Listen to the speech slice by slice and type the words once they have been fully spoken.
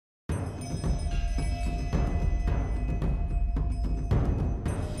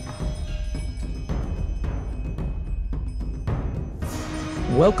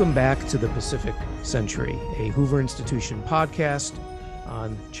Welcome back to the Pacific Century, a Hoover Institution podcast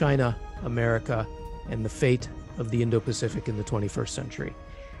on China, America, and the fate of the Indo-Pacific in the 21st century.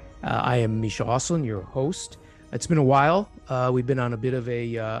 I am Misha Oslin, your host. It's been a while. We've been on a bit of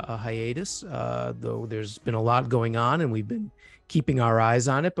a hiatus, though there's been a lot going on and we've been keeping our eyes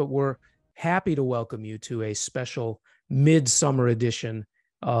on it, but we're happy to welcome you to a special midsummer edition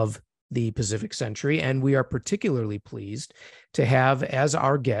of the Pacific Century, and we are particularly pleased to have as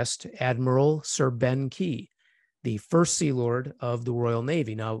our guest Admiral Sir Ben Key, the first Sea Lord of the Royal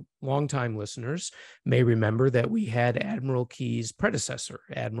Navy. Now, longtime listeners may remember that we had Admiral Key's predecessor,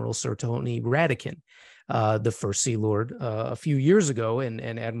 Admiral Sir Tony Radakin, the first Sea Lord a few years ago, and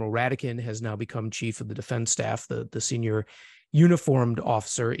Admiral Radakin has now become Chief of the Defense Staff, the senior uniformed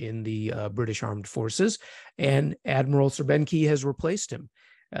officer in the British Armed Forces, and Admiral Sir Ben Key has replaced him.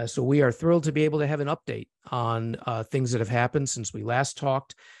 So we are thrilled to be able to have an update on things that have happened since we last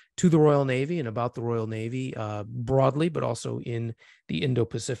talked to the Royal Navy and about the Royal Navy broadly, but also in the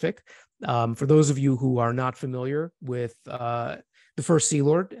Indo-Pacific. For those of you who are not familiar with the first Sea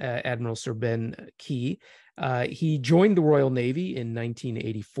Lord, Admiral Sir Ben Key, he joined the Royal Navy in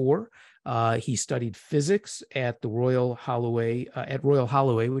 1984. He studied physics at the Royal Holloway,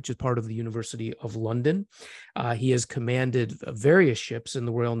 which is part of the University of London. He has commanded various ships in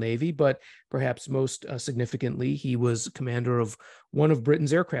the Royal Navy, but perhaps most significantly, he was commander of one of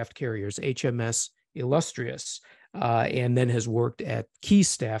Britain's aircraft carriers, HMS Illustrious, and then has worked at key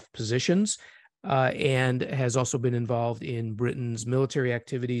staff positions and has also been involved in Britain's military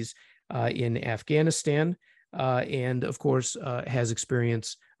activities in Afghanistan, and of course has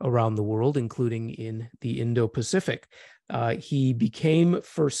experience around the world, including in the Indo-Pacific. He became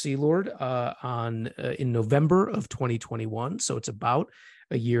First Sea Lord in November of 2021, so it's about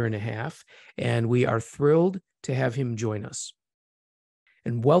a year and a half, and we are thrilled to have him join us.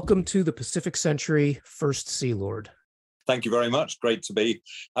 And welcome to the Pacific Century, First Sea Lord. Thank you very much. Great to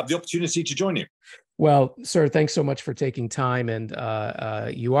have the opportunity to join you. Well, sir, thanks so much for taking time. And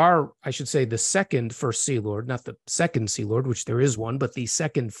you are, I should say, the second First Sea Lord, not the second Sea Lord, which there is one, but the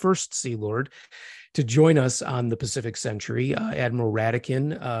second First Sea Lord to join us on the Pacific Century. Admiral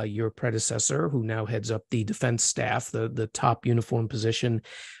Radakin, your predecessor, who now heads up the defense staff, the top uniform position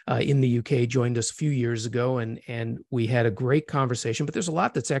in the UK, joined us a few years ago, and we had a great conversation. But there's a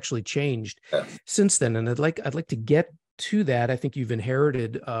lot that's actually changed since then, and I'd like to get to that. I think you've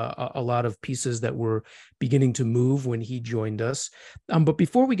inherited a lot of pieces that were beginning to move when he joined us. But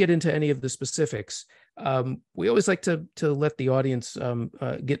before we get into any of the specifics, we always like to let the audience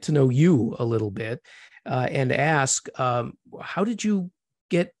get to know you a little bit and ask, how did you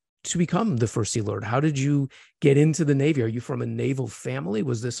get to become the First Sea Lord? How did you get into the Navy? Are you from a naval family?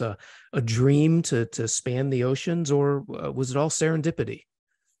 Was this a dream to span the oceans, or was it all serendipity?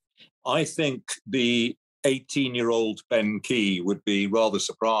 I think the 18-year-old Ben Key would be rather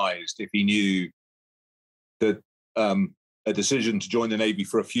surprised if he knew that a decision to join the Navy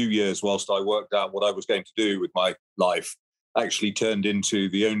for a few years whilst I worked out what I was going to do with my life actually turned into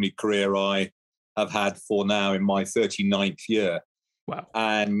the only career I have had for now in my 39th year. Wow.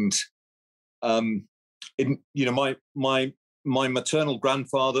 And my maternal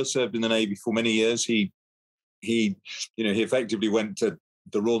grandfather served in the Navy for many years. He effectively went to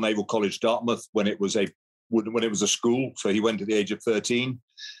the Royal Naval College, Dartmouth, when it was a school. So he went at the age of 13.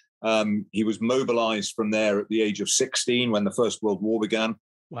 He was mobilized from there at the age of 16 when the First World War began.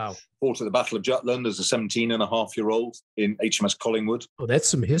 Wow. Fought at the Battle of Jutland as a 17-and-a-half-year-old in HMS Collingwood. Oh, that's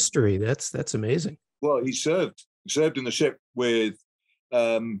some history. That's amazing. Well, he served in the ship with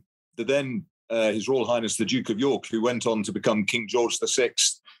His Royal Highness the Duke of York, who went on to become King George VI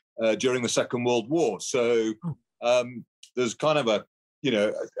during the Second World War. So there's kind of a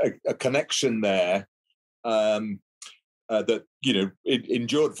connection there that it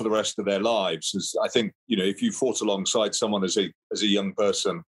endured for the rest of their lives. As I think if you fought alongside someone as a young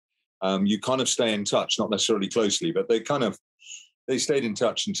person, you kind of stay in touch, not necessarily closely, but they stayed in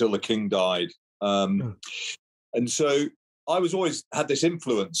touch until the King died. And so I was always had this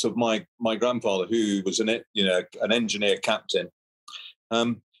influence of my grandfather, who was an engineer captain,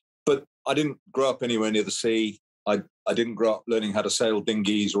 but I didn't grow up anywhere near the sea. I didn't grow up learning how to sail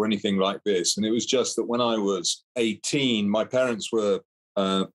dinghies or anything like this. And it was just that when I was 18, my parents were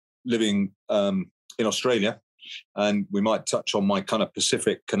living in Australia, and we might touch on my kind of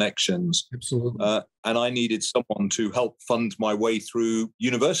Pacific connections. Absolutely. And I needed someone to help fund my way through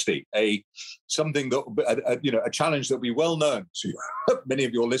university, a challenge that would be well known to many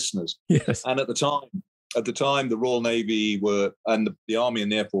of your listeners. Yes. And at the time, the Royal Navy and the Army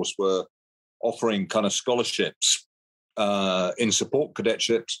and the Air Force were offering kind of scholarships in support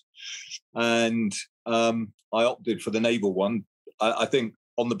cadetships, and I opted for the naval one. I think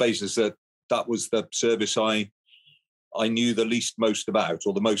on the basis that that was the service I knew the most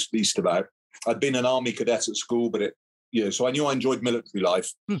about. I'd been an army cadet at school, but so I knew I enjoyed military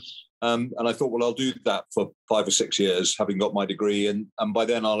life. And I thought, well, I'll do that for 5 or 6 years, having got my degree. And by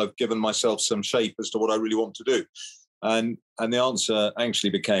then I'll have given myself some shape as to what I really want to do. And the answer actually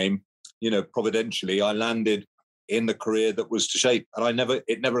became, providentially, I landed in the career that was to shape. And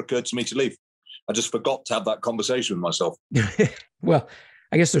it never occurred to me to leave. I just forgot to have that conversation with myself. Well,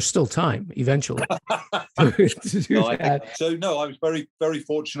 I guess there's still time eventually to do that. I was very, very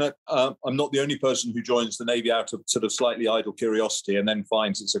fortunate. I'm not the only person who joins the Navy out of sort of slightly idle curiosity and then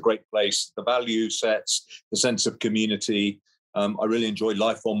finds it's a great place. The value sets, the sense of community. I really enjoyed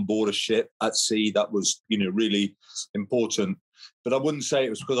life on board a ship at sea. That was, really important. But I wouldn't say it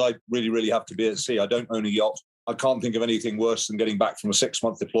was because I really, really have to be at sea. I don't own a yacht. I can't think of anything worse than getting back from a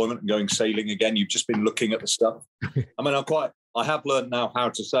 6-month deployment and going sailing again. You've just been looking at the stuff. I mean, I have learned now how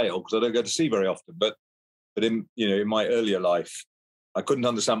to sail because I don't go to sea very often. But in my earlier life, I couldn't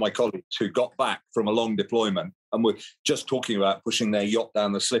understand my colleagues who got back from a long deployment and were just talking about pushing their yacht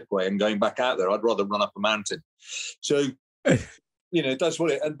down the slipway and going back out there. I'd rather run up a mountain. So, that's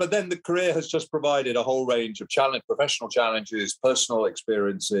what it. But then the career has just provided a whole range of professional challenges, personal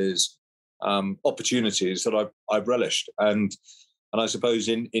experiences, opportunities that I've relished, and I suppose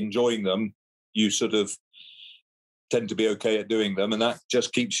in enjoying them, you sort of tend to be okay at doing them, and that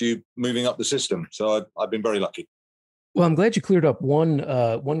just keeps you moving up the system. So I've been very lucky. Well, I'm glad you cleared up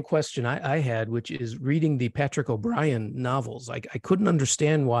one question I had, which is reading the Patrick O'Brian novels. I couldn't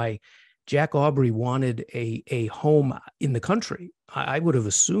understand why Jack Aubrey wanted a home in the country. I would have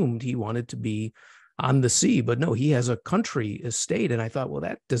assumed he wanted to be on the sea, but no, he has a country estate. And I thought,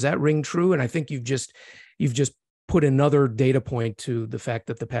 well, does that ring true? And I think you've just put another data point to the fact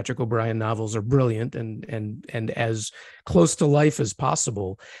that the Patrick O'Brian novels are brilliant and as close to life as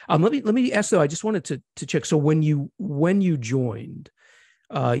possible. Let me ask though. I just wanted to check. So when you joined,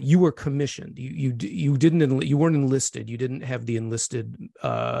 you were commissioned. You weren't enlisted. You didn't have the enlisted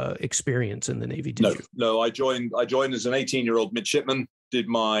experience in the Navy, did you? No. I joined as an 18-year-old midshipman. Did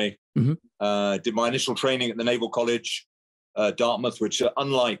my initial training at the Naval College, Dartmouth, which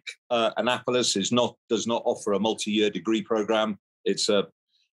unlike Annapolis does not offer a multi-year degree program. It's a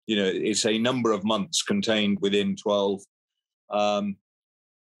number of months contained within 12.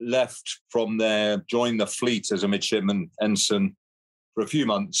 Left from there, joined the fleet as a midshipman ensign for a few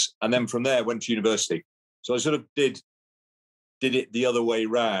months, and then from there went to university. So I sort of did it the other way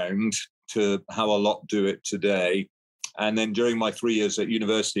round to how a lot do it today. And then during my 3 years at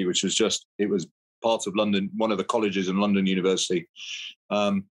university, which was it was part of London, one of the colleges in London University,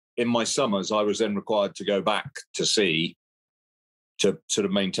 in my summers, I was then required to go back to sea to sort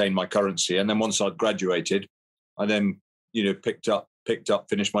of maintain my currency. And then once I'd graduated, I then, picked up,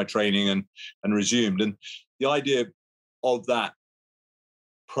 finished my training and resumed. And the idea of that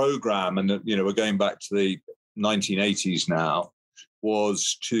program, and we're going back to the 1980s now,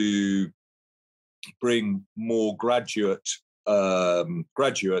 was to bring more graduates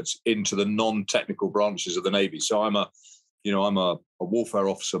into the non-technical branches of the Navy. So I'm a warfare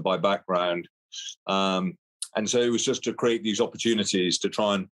officer by background, and so it was just to create these opportunities to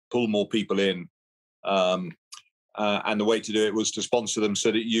try and pull more people in. And the way to do it was to sponsor them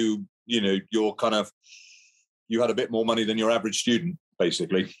so that you had a bit more money than your average student,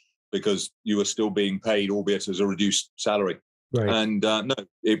 basically, because you were still being paid, albeit as a reduced salary. Right. And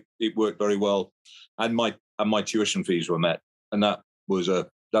it worked very well, and my tuition fees were met, and that was a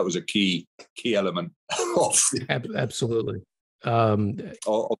key element of absolutely of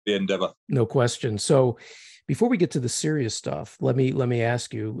the endeavor. No question. So before we get to the serious stuff, let me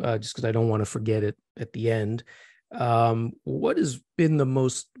ask you, just because I don't want to forget it at the end, what's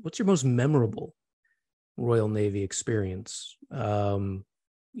your most memorable Royal Navy experience?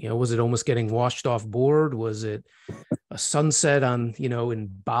 Was it almost getting washed off board? Was it a sunset in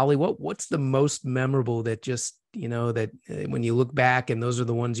Bali? What's the most memorable that just, that when you look back and those are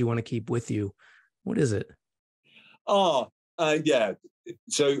the ones you want to keep with you? What is it? Yeah.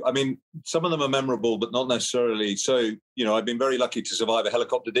 So, I mean, some of them are memorable, but not necessarily. So, I've been very lucky to survive a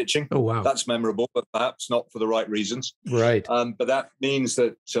helicopter ditching. Oh, wow. That's memorable, but perhaps not for the right reasons. Right. But that means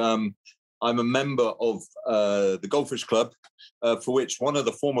that I'm a member of the Goldfish Club, for which one of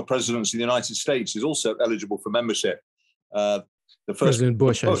the former presidents of the United States is also eligible for membership. The first President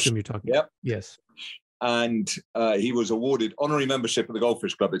Bush, I assume you're talking. Yep. Yes. And he was awarded honorary membership of the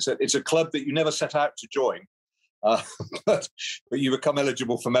Goldfish Club. It's a club that you never set out to join, uh, but you become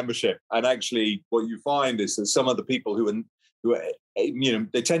eligible for membership. And actually, what you find is that some of the people who are,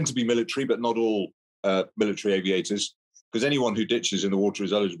 they tend to be military, but not all military aviators, because anyone who ditches in the water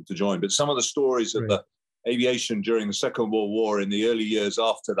is eligible to join. But some of the stories of the aviation during the Second World War in the early years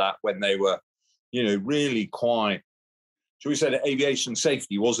after that, when they were, really quite, shall we say that aviation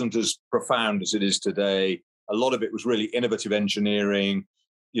safety wasn't as profound as it is today. A lot of it was really innovative engineering,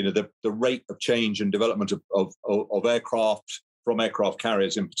 the rate of change and development of aircraft, from aircraft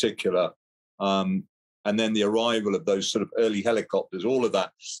carriers in particular, and then the arrival of those sort of early helicopters, all of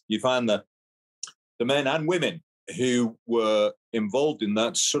that. You found that the men and women who were involved in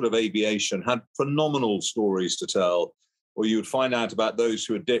that sort of aviation had phenomenal stories to tell. Or you would find out about those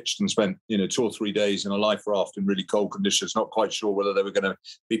who had ditched and spent, 2 or 3 days in a life raft in really cold conditions, not quite sure whether they were going to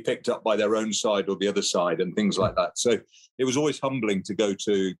be picked up by their own side or the other side, and things like that. So it was always humbling to go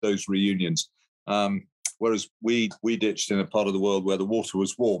to those reunions. Whereas we ditched in a part of the world where the water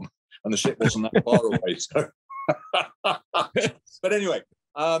was warm and the ship wasn't that far away. So, but anyway,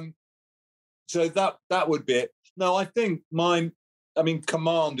 so that would be it. No, I think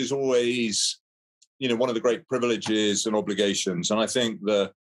command is always, one of the great privileges and obligations. And I think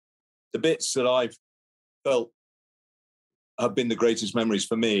the bits that I've felt have been the greatest memories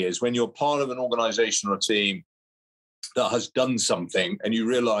for me is when you're part of an organization or a team that has done something, and you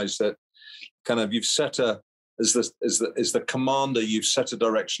realize that kind of you've set as the commander, you've set a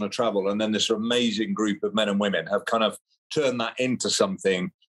direction of travel, and then this amazing group of men and women have kind of turned that into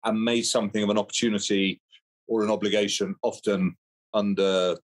something and made something of an opportunity or an obligation, often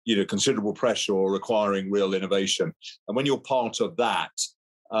under considerable pressure or requiring real innovation. And when you're part of that,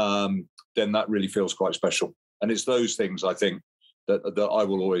 then that really feels quite special. And it's those things, I think, that I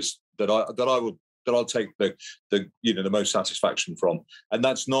will always I'll take the most satisfaction from. And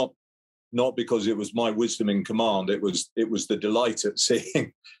that's not because it was my wisdom in command. It was the delight at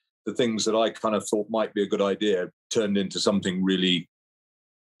seeing the things that I kind of thought might be a good idea turned into something really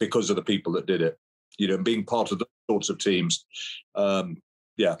because of the people that did it. And being part of the sorts of teams.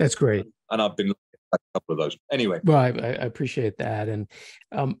 Yeah, that's great. And I've been a couple of those. Anyway. Well, I appreciate that. And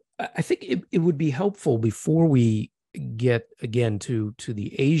I think it would be helpful before we get again to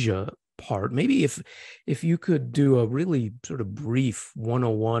the Asia part, maybe if you could do a really sort of brief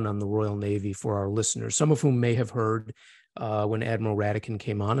 101 on the Royal Navy for our listeners, some of whom may have heard when Admiral Radican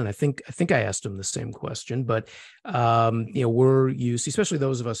came on, and I think I asked him the same question, but we're used, especially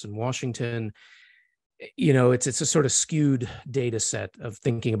those of us in Washington, it's a sort of skewed data set of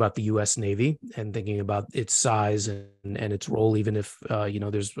thinking about the U.S. Navy and thinking about its size and its role, even if,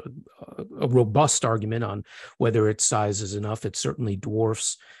 there's a robust argument on whether its size is enough. It certainly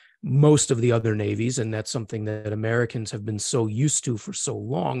dwarfs most of the other navies. And that's something that Americans have been so used to for so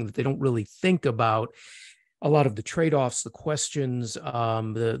long that they don't really think about a lot of the trade-offs, the questions,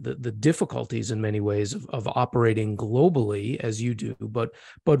 the difficulties in many ways of operating globally as you do, but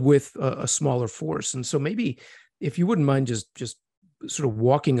with a smaller force. And so maybe if you wouldn't mind just sort of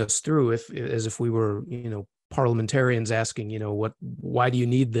walking us through, as if we were, parliamentarians asking, why do you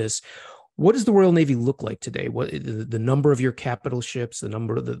need this? What does the Royal Navy look like today? What the number of your capital ships, the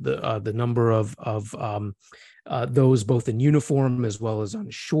number the number of those both in uniform as well as on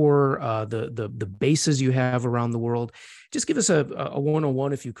shore, the bases you have around the world. Just give us a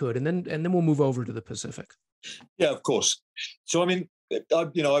 101 if you could, and then we'll move over to the Pacific. Yeah, of course. So I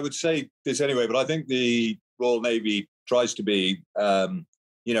would say this anyway, but I think the Royal Navy tries to be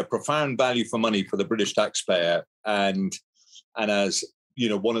profound value for money for the British taxpayer, and as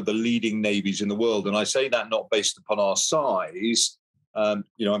one of the leading navies in the world. And I say that not based upon our size. I'm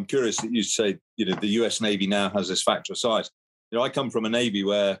curious that you say, the US Navy now has this factor of size. I come from a Navy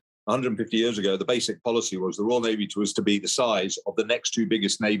where 150 years ago, the basic policy was the Royal Navy was to be the size of the next 2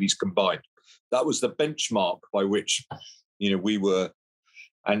 biggest navies combined. That was the benchmark by which, we were,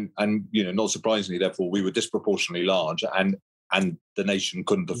 and not surprisingly, therefore, we were disproportionately large, and the nation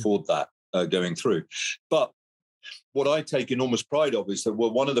couldn't afford that going through. But what I take enormous pride of is that we're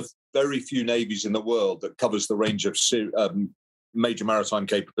one of the very few navies in the world that covers the range of major maritime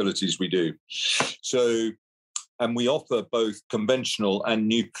capabilities we do. So, and we offer both conventional and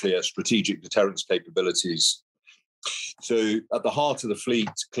nuclear strategic deterrence capabilities. So at the heart of the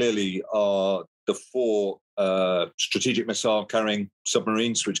fleet clearly are the 4 strategic missile carrying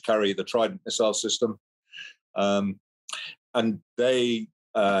submarines, which carry the Trident missile system. And they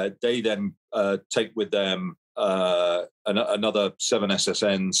then take with them another 7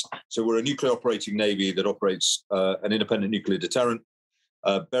 SSNs. So we're a nuclear operating navy that operates an independent nuclear deterrent,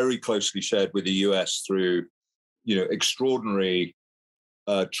 very closely shared with the US through, extraordinary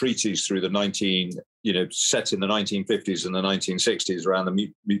treaties through set in the 1950s and the 1960s around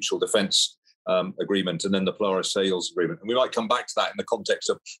the Mutual Defence Agreement, and then the Polaris Sales Agreement. And we might come back to that in the context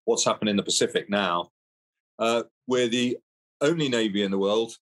of what's happened in the Pacific now. We're the only Navy in the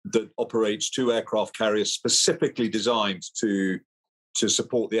world that operates 2 aircraft carriers specifically designed to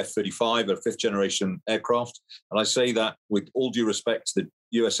support the F-35, a 5th-generation aircraft. And I say that with all due respect to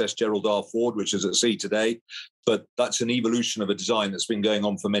the USS Gerald R. Ford, which is at sea today, but that's an evolution of a design that's been going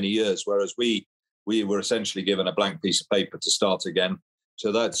on for many years, whereas we were essentially given a blank piece of paper to start again.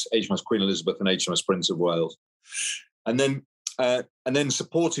 So that's HMS Queen Elizabeth and HMS Prince of Wales. And then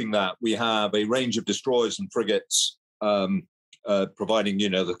supporting that, we have a range of destroyers and frigates, providing,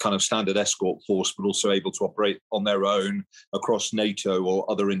 the kind of standard escort force, but also able to operate on their own across NATO or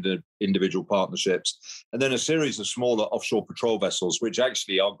other individual partnerships. And then a series of smaller offshore patrol vessels, which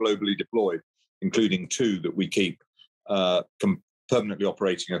actually are globally deployed, including 2 that we keep permanently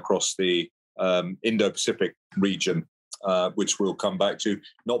operating across the Indo-Pacific region, which we'll come back to.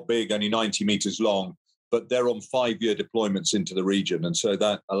 Not big, only 90 meters long, but they're on 5-year deployments into the region. And so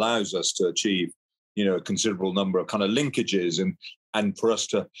that allows us to achieve a considerable number of kind of linkages and for us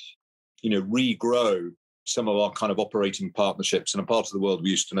to, regrow some of our kind of operating partnerships in a part of the world we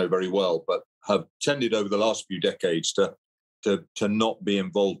used to know very well, but have tended over the last few decades to not be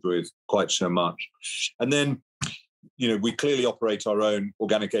involved with quite so much. And then, we clearly operate our own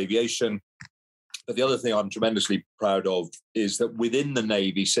organic aviation. But the other thing I'm tremendously proud of is that within the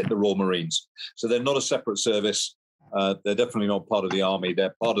Navy sit the Royal Marines. So they're not a separate service. They're definitely not part of the Army.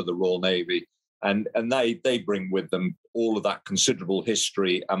 They're part of the Royal Navy. And they bring with them all of that considerable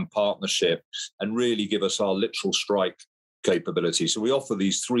history and partnership and really give us our literal strike capability. So we offer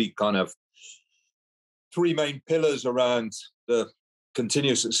these three main pillars around the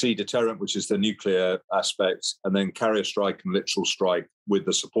continuous at sea deterrent, which is the nuclear aspect, and then carrier strike and literal strike with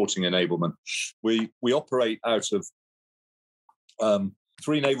the supporting enablement. We operate out of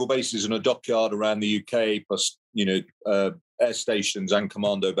 3 naval bases and a dockyard around the UK, plus air stations and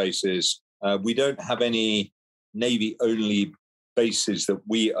commando bases. We don't have any Navy-only bases that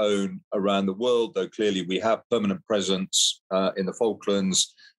we own around the world, though clearly we have permanent presence in the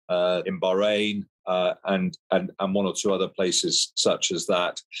Falklands, in Bahrain, and 1 or 2 other places such as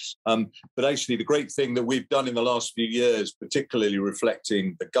that. But actually, the great thing that we've done in the last few years, particularly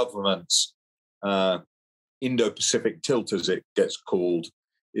reflecting the government's Indo-Pacific tilt, as it gets called,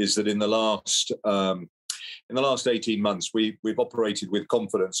 is that in the last 18 months, we've operated with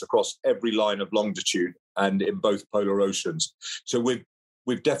confidence across every line of longitude and in both polar oceans. So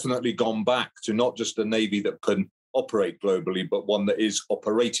we've definitely gone back to not just a Navy that can operate globally, but one that is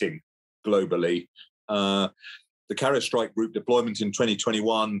operating globally. The Carrier Strike Group deployment in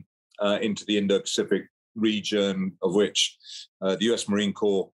 2021 into the Indo-Pacific region, of which the US Marine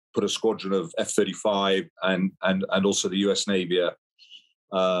Corps put a squadron of F-35 and also the US Navy,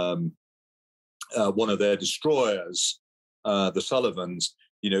 one of their destroyers, the Sullivans,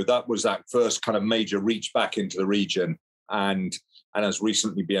 that was that first kind of major reach back into the region. And as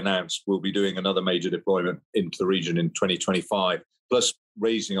recently been announced, we'll be doing another major deployment into the region in 2025, plus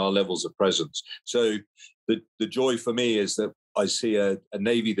raising our levels of presence. So the joy for me is that I see a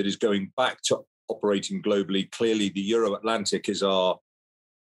Navy that is going back to operating globally. Clearly, the Euro-Atlantic is our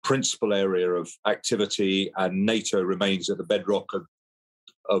principal area of activity, and NATO remains at the bedrock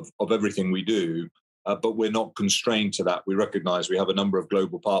of everything we do. But we're not constrained to that. We recognize we have a number of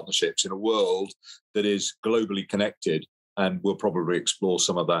global partnerships in a world that is globally connected, and we'll probably explore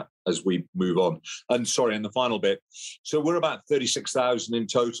some of that as we move on. And sorry, in the final bit, so we're about 36,000 in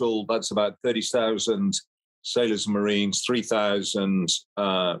total. That's about 30,000 sailors and Marines, 3,000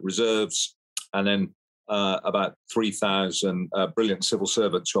 reserves, and then about 3,000 brilliant civil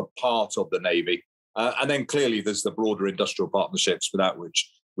servants who are part of the Navy. And then clearly there's the broader industrial partnerships without which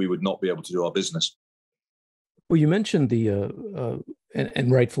we would not be able to do our business. Well, you mentioned the,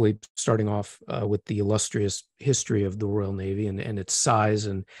 and rightfully starting off with the illustrious history of the Royal Navy and its size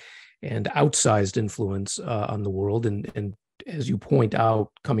and outsized influence on the world. And as you point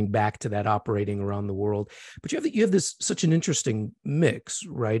out, coming back to that operating around the world. But you have this such an interesting mix,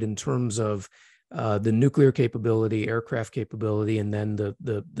 right, in terms of the nuclear capability, aircraft capability, and then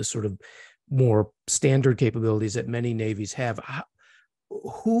the sort of more standard capabilities that many navies have.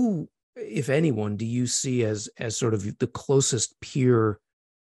 Who, if anyone, do you see as sort of the closest peer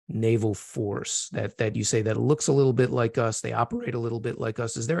naval force that you say that looks a little bit like us, they operate a little bit like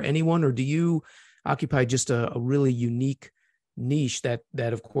us? Is there anyone, or do you occupy just a really unique niche that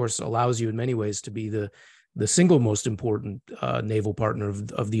of course allows you in many ways to be the single most important naval partner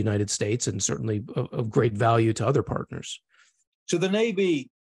of the United States, and certainly of great value to other partners? So the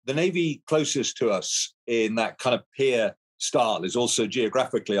Navy closest to us in that kind of peer style is also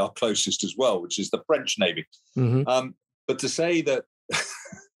geographically our closest as well, which is the French Navy. Mm-hmm. But to say that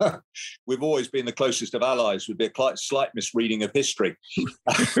we've always been the closest of allies would be a slight misreading of history.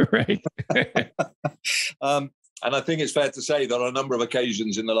 Right. And I think it's fair to say that on a number of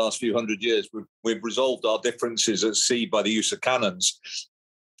occasions in the last few hundred years, we've resolved our differences at sea by the use of cannons.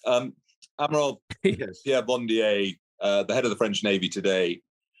 Admiral Pierre Bondier, the head of the French Navy today,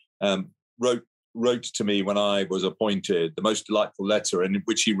 wrote to me when I was appointed the most delightful letter in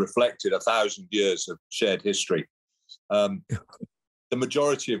which he reflected 1,000 years of shared history, the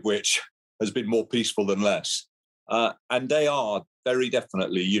majority of which has been more peaceful than less. And they are very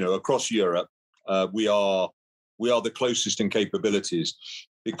definitely, across Europe, we are the closest in capabilities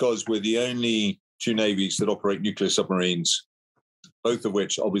because we're the only two navies that operate nuclear submarines, both of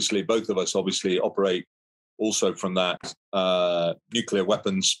us obviously operate also from that nuclear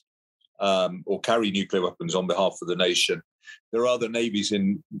weapons or carry nuclear weapons on behalf of the nation. There are other navies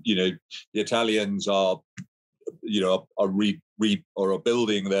the Italians are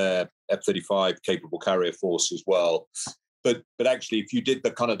building their F-35 capable carrier force as well. But actually, if you did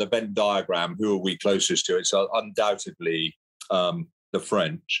the Venn diagram, who are we closest to? It's undoubtedly the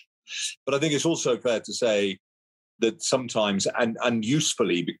French. But I think it's also fair to say that sometimes, and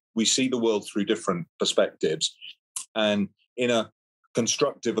usefully, we see the world through different perspectives. And in a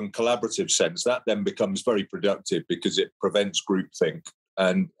constructive and collaborative sense, that then becomes very productive because it prevents groupthink.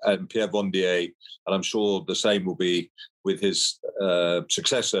 And Pierre Bondier, and I'm sure the same will be with his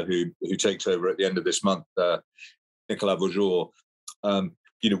successor who takes over at the end of this month, Nicolas Vaujour.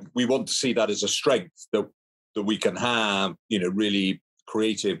 We want to see that as a strength that we can have, really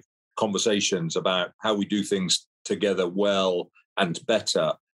creative conversations about how we do things together well and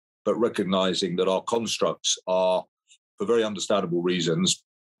better, but recognizing that our constructs are, for very understandable reasons,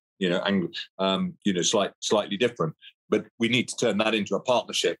 slightly different. But we need to turn that into a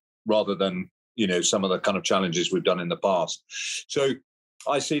partnership rather than, some of the kind of challenges we've done in the past. So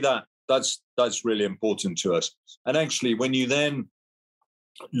I see that that's really important to us. And actually, when you then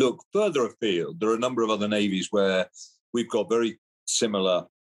look further afield, there are a number of other navies where we've got very similar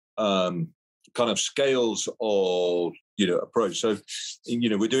kind of scales of approach. So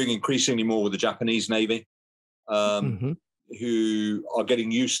we're doing increasingly more with the Japanese Navy, who are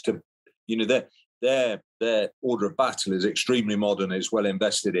getting used to their order of battle is extremely modern, is well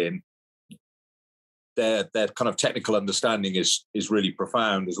invested in. Their kind of technical understanding is really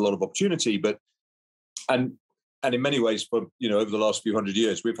profound. There's a lot of opportunity, but and in many ways, for over the last few hundred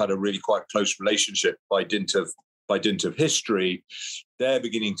years, we've had a really quite close relationship by dint of history. They're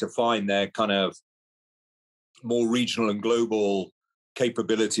beginning to find their kind of more regional and global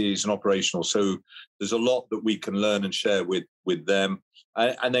capabilities and operational. So there's a lot that we can learn and share with them.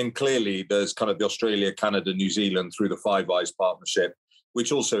 And then clearly there's kind of the Australia, Canada, New Zealand through the Five Eyes partnership,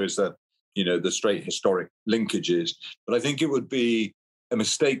 which also is the straight historic linkages. But I think it would be a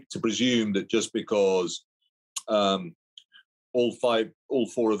mistake to presume that just because all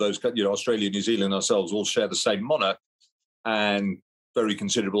four of those, Australia, New Zealand, ourselves all share the same monarch and very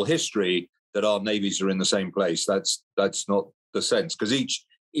considerable history, that our navies are in the same place. That's not the sense, because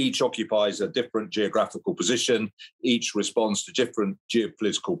each occupies a different geographical position. Each responds to different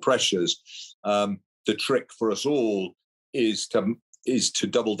geopolitical pressures. The trick for us all is to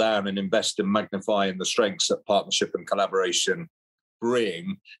double down and invest and magnify in the strengths that partnership and collaboration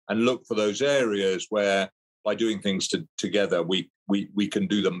bring, and look for those areas where, by doing things together, we can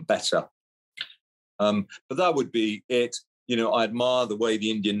do them better. But that would be it. I admire the way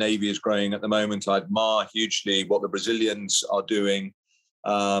the Indian Navy is growing at the moment. I admire hugely what the Brazilians are doing.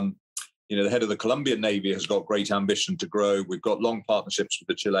 The head of the Colombian Navy has got great ambition to grow. We've got long partnerships with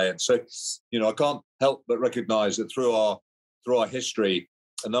the Chileans. So, I can't help but recognize that through our history,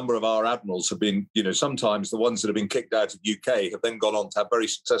 a number of our admirals have been, sometimes the ones that have been kicked out of UK have then gone on to have very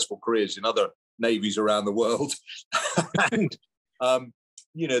successful careers in other navies around the world. And,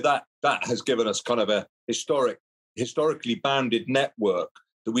 that has given us kind of a historically bounded network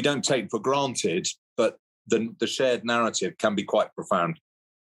that we don't take for granted, but the shared narrative can be quite profound.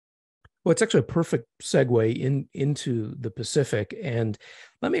 Well, it's actually a perfect segue into the Pacific. And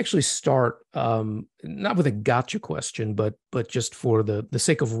let me actually start, not with a gotcha question, but just for the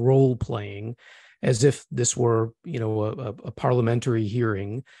sake of role playing, as if this were, a parliamentary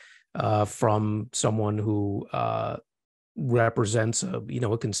hearing from someone who represents a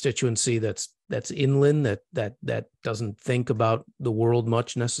constituency that's inland, that doesn't think about the world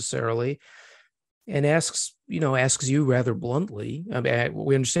much necessarily. and asks you rather bluntly. I mean,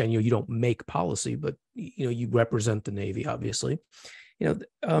 we understand you don't make policy, but you represent the Navy, obviously.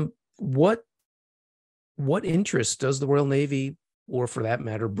 What interest does the Royal Navy, or for that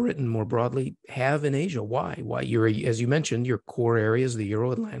matter, Britain more broadly, have in Asia? Why? You're, as you mentioned, your core area is the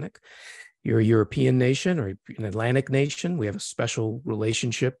Euro-Atlantic. You're a European nation or an Atlantic nation. We have a special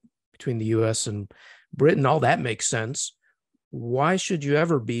relationship between the U.S. and Britain. All that makes sense. Why should you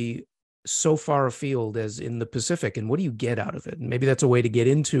ever be so far afield as in the Pacific, and what do you get out of it? And maybe that's a way to get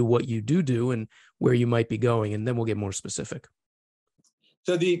into what you do and where you might be going, and then we'll get more specific.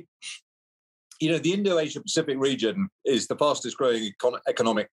 So the Indo-Asia Pacific region is the fastest growing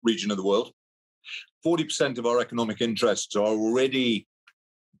economic region of the world. 40% of our economic interests are already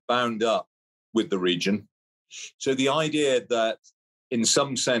bound up with the region. So the idea that in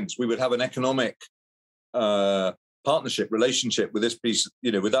some sense we would have an economic partnership relationship with this piece,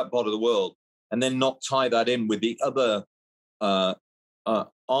 with that part of the world, and then not tie that in with the other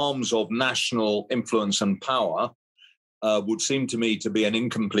arms of national influence and power would seem to me to be an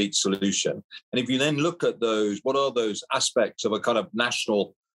incomplete solution. And if you then look at those, what are those aspects of a kind of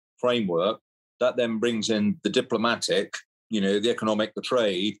national framework that then brings in the diplomatic, the economic, the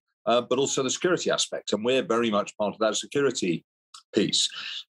trade, but also the security aspect. And we're very much part of that security piece.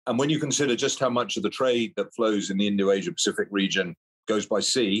 And when you consider just how much of the trade that flows in the Indo-Asia Pacific region goes by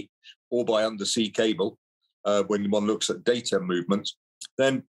sea or by undersea cable, when one looks at data movements,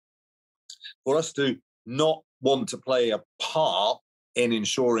 then for us to not want to play a part in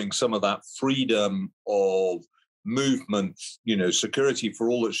ensuring some of that freedom of movement, security for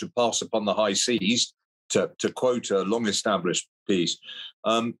all that should pass upon the high seas, to quote a long-established piece,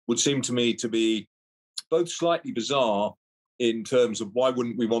 would seem to me to be both slightly bizarre in terms of why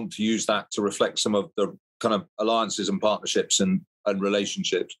wouldn't we want to use that to reflect some of the kind of alliances and partnerships and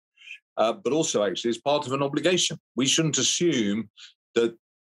relationships, but also actually as part of an obligation. We shouldn't assume that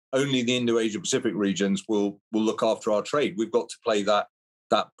only the Indo-Asia Pacific regions will look after our trade. We've got to play that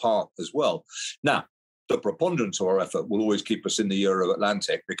part as well. Now, the preponderance of our effort will always keep us in the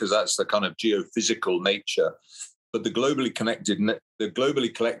Euro-Atlantic because that's the kind of geophysical nature. But the globally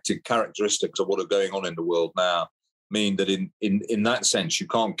collected characteristics of what are going on in the world now mean that in that sense, you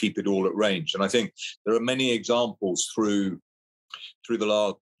can't keep it all at range. And I think there are many examples through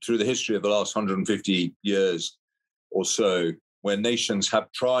the history of the last 150 years or so where nations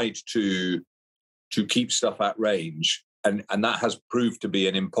have tried to keep stuff at range, and that has proved to be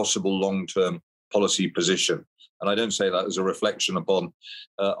an impossible long-term policy position. And I don't say that as a reflection upon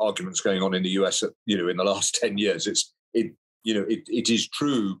arguments going on in the US, in the last 10 years. It is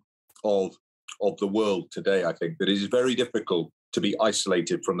true of the world today, I think, that it is very difficult to be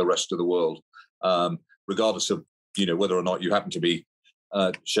isolated from the rest of the world, regardless of, whether or not you happen to be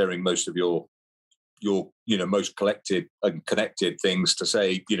sharing most of your most collected and connected things to,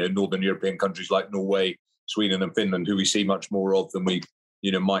 say, Northern European countries like Norway, Sweden and Finland, who we see much more of than we,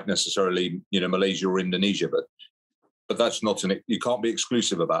 might necessarily, Malaysia or Indonesia. But that's not you can't be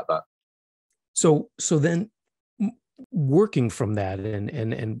exclusive about that. So then working from that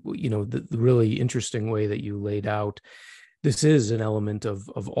and the really interesting way that you laid out, this is an element of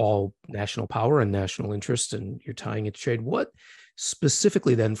all national power and national interest, and you're tying it to trade. What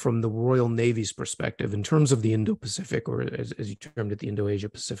specifically then from the Royal Navy's perspective in terms of the Indo-Pacific, or as you termed it, the Indo-Asia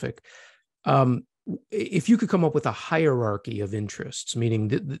Pacific, if you could come up with a hierarchy of interests,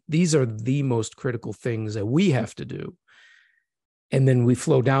 meaning these are the most critical things that we have to do, and then we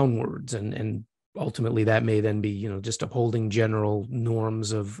flow downwards, and ultimately that may then be, just upholding general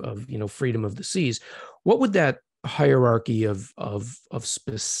norms of freedom of the seas. What would that hierarchy of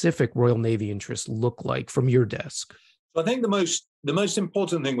specific Royal Navy interests look like from your desk? So I think the most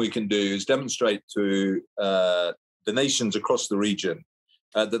important thing we can do is demonstrate to the nations across the region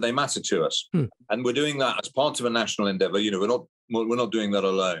that they matter to us, and we're doing that as part of a national endeavour. We're not doing that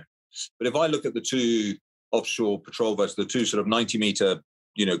alone. But if I look at the two offshore patrol vessels, the two sort of 90-meter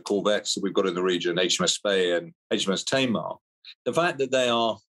corvettes that we've got in the region, HMS Spey and HMS Tamar, the fact that they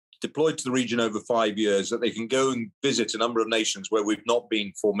are deployed to the region over 5 years, that they can go and visit a number of nations where we've not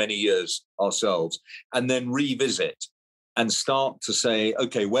been for many years ourselves, and then revisit and start to say,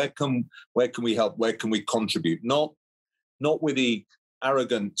 okay, where can we help? Where can we contribute? Not with the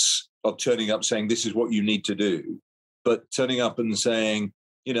arrogance of turning up saying this is what you need to do, but turning up and saying,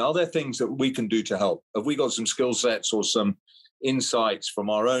 are there things that we can do to help? Have we got some skill sets or some insights from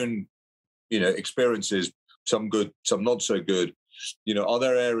our own, experiences, some good, some not so good? Are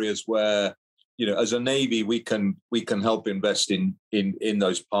there areas where, as a Navy, we can help invest in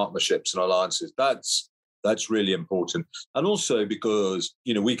those partnerships and alliances? That's really important. And also because,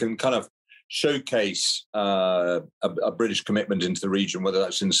 we can kind of showcase a British commitment into the region, whether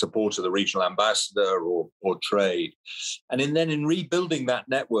that's in support of the regional ambassador or trade. And then in rebuilding that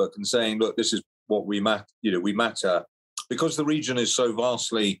network and saying, look, this is what we matter, because the region is so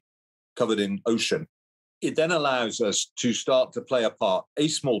vastly covered in ocean, it then allows us to start to play a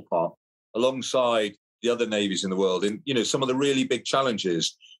small part, alongside the other navies in the world in, some of the really big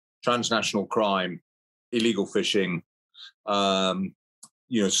challenges: transnational crime, illegal fishing,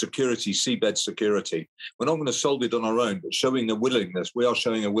 security, seabed security. We're not going to solve it on our own, but we are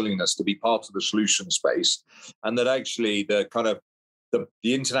showing a willingness to be part of the solution space, and that actually the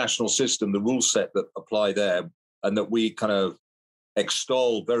international system, the rule set that apply there, and that we kind of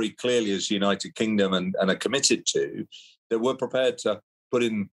extol very clearly as the United Kingdom and are committed to, that we're prepared to put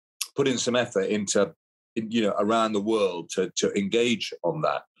in some effort into, around the world to engage on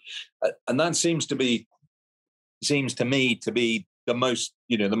that. And that seems to me to be the most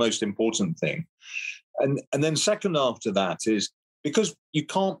important thing. And then second after that is, because you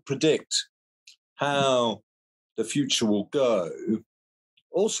can't predict how the future will go,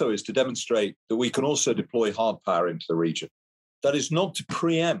 also is to demonstrate that we can also deploy hard power into the region. That is not to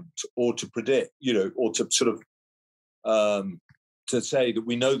preempt or to predict, or to sort of to say that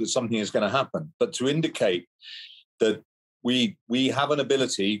we know that something is going to happen, but to indicate that we have an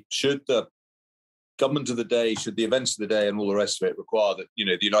ability, should the government of the day, should the events of the day and all the rest of it require that,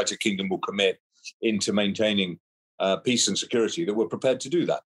 the United Kingdom will commit into maintaining peace and security, that we're prepared to do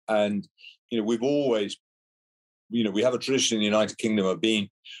that. And, we've always, we have a tradition in the United Kingdom of being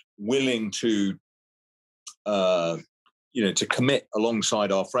willing to, to commit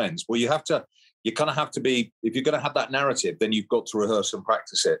alongside our friends. Well, you kind of have to be, if you're going to have that narrative, then you've got to rehearse and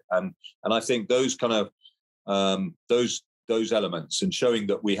practice it. And I think those kind of, those elements, and showing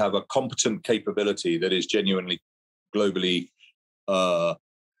that we have a competent capability that is genuinely globally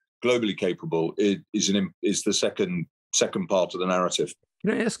capable is the second part of the narrative.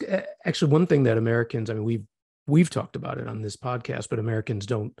 Can I ask, actually, one thing that Americans, we've talked about it on this podcast, but Americans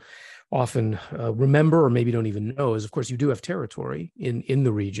don't often remember, or maybe don't even know, is, of course, you do have territory in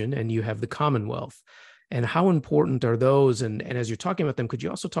the region, and you have the Commonwealth. And how important are those? And as you're talking about them, could you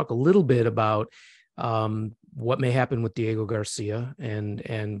also talk a little bit about what may happen with Diego Garcia, and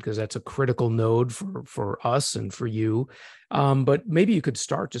because that's a critical node for us and for you. But maybe you could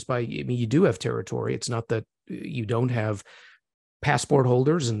start just by, you do have territory. It's not that you don't have passport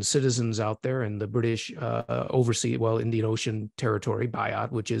holders and citizens out there, and the British Indian Ocean territory,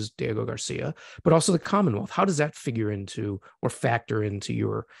 Bayat, which is Diego Garcia, but also the Commonwealth. How does that figure into or factor into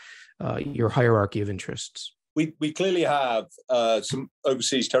your hierarchy of interests? We clearly have some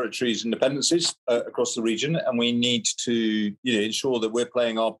overseas territories and dependencies across the region, and we need to ensure that we're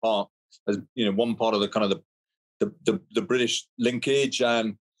playing our part as one part of the kind of the British linkage.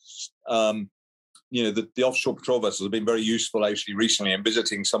 And the offshore patrol vessels have been very useful actually recently in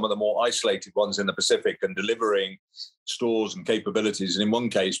visiting some of the more isolated ones in the Pacific and delivering stores and capabilities. And in one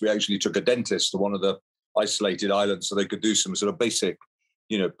case, we actually took a dentist to one of the isolated islands so they could do some sort of basic,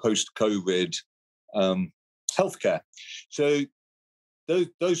 post-COVID healthcare. So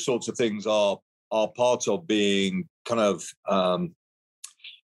those sorts of things are part of being part of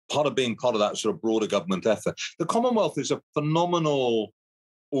that sort of broader government effort. The Commonwealth is a phenomenal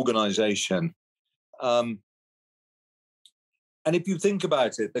organization. And if you think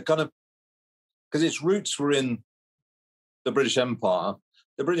about it, because its roots were in the British Empire.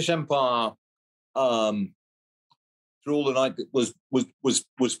 The British Empire, through all the night,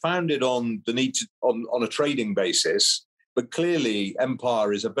 was founded on the need to, on a trading basis. But clearly,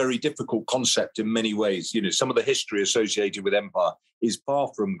 empire is a very difficult concept in many ways. Some of the history associated with empire is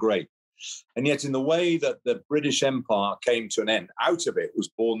far from great. And yet, in the way that the British Empire came to an end, out of it was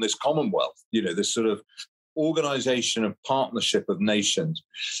born this Commonwealth, this sort of organization of partnership of nations.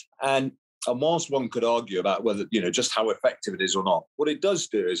 And whilst one could argue about whether, just how effective it is or not, what it does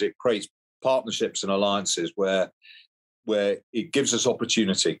do is it creates partnerships and alliances where it gives us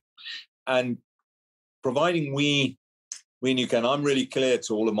opportunity. And providing we can, I'm really clear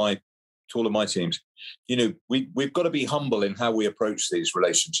to all of my teams, we've got to be humble in how we approach these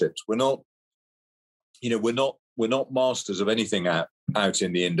relationships. We're not masters of anything out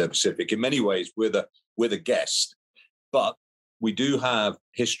in the Indo-Pacific. In many ways, we're the guest, but we do have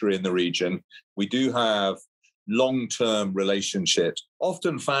history in the region. We do have long-term relationships,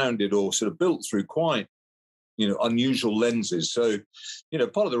 often founded or sort of built through quite, unusual lenses. So,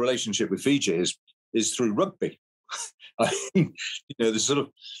 part of the relationship with Fiji is through rugby. The sort of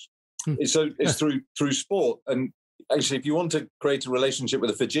it's through sport. And actually, if you want to create a relationship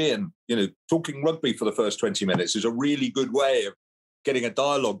with a Fijian, talking rugby for the first 20 minutes is a really good way getting a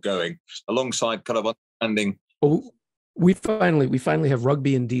dialogue going alongside kind of understanding. Well, we finally have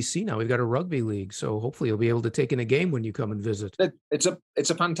rugby in DC now. We've got a rugby league, so hopefully you'll be able to take in a game when you come and visit. It's a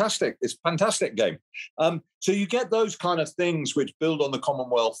fantastic game. So you get those kind of things which build on the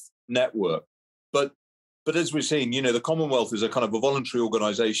Commonwealth network, but as we've seen, the Commonwealth is a kind of a voluntary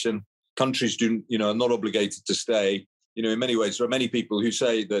organisation. Countries are not obligated to stay. In many ways, there are many people who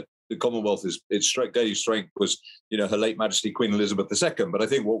say that the Commonwealth its daily strength was, Her late Majesty Queen Elizabeth II. But I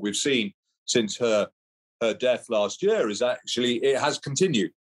think what we've seen since her death last year is actually it has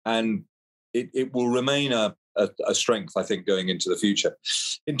continued, and it will remain a strength, I think, going into the future.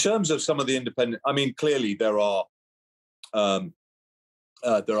 In terms of some of the independent, clearly there are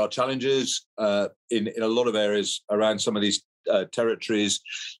challenges in a lot of areas around some of these territories.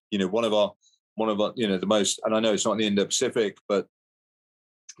 One of our the most, and I know it's not in the Indo-Pacific, but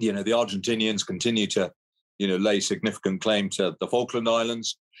the Argentinians continue to lay significant claim to the Falkland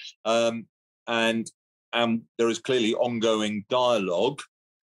Islands, and there is clearly ongoing dialogue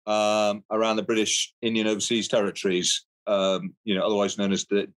around the British Indian Overseas Territories, otherwise known as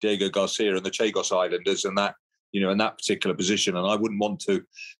the Diego Garcia and the Chagos Islanders, and that in that particular position. And I wouldn't want to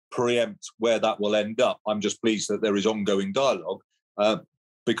preempt where that will end up. I'm just pleased that there is ongoing dialogue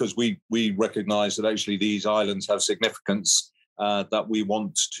because we recognise that actually these islands have significance that we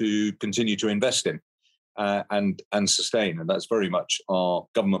want to continue to invest in and sustain, and that's very much our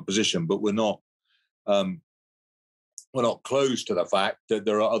government position. But we're not closed to the fact that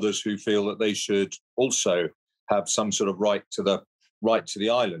there are others who feel that they should also have some sort of right to the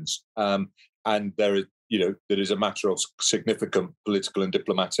islands, and there is a matter of significant political and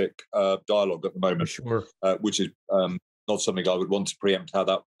diplomatic dialogue at the moment, sure. Which is not something I would want to preempt how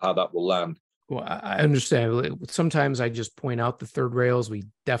that will land. Well, I understand. Sometimes I just point out the third rails. We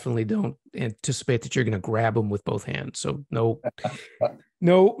definitely don't anticipate that you're going to grab them with both hands. So no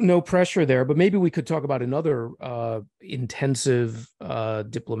pressure there. But maybe we could talk about another intensive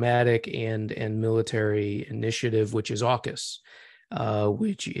diplomatic and military initiative, which is AUKUS,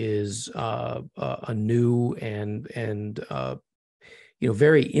 which is a new and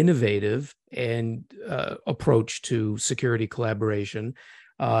very innovative and approach to security collaboration.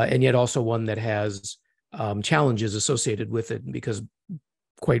 And yet also one that has challenges associated with it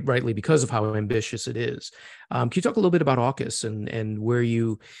quite rightly, because of how ambitious it is. Can you talk a little bit about AUKUS and where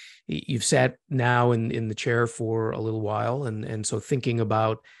you've sat now in the chair for a little while, and so thinking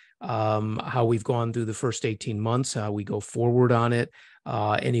about how we've gone through the first 18 months, how we go forward on it,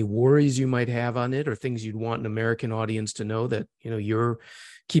 any worries you might have on it, or things you'd want an American audience to know that you're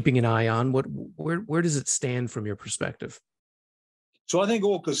keeping an eye on. Where does it stand from your perspective? So I think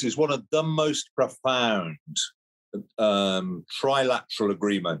AUKUS is one of the most profound trilateral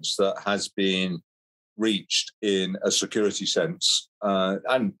agreements that has been reached in a security sense,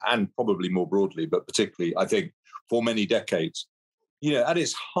 and probably more broadly, but particularly, I think, for many decades. At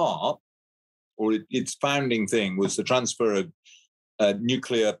its heart, or its founding thing, was the transfer of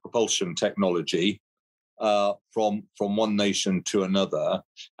nuclear propulsion technology from one nation to another.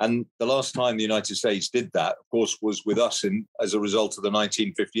 And the last time the United States did that, of course, was with us as a result of the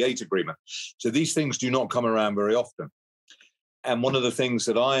 1958 agreement. So these things do not come around very often. And one of the things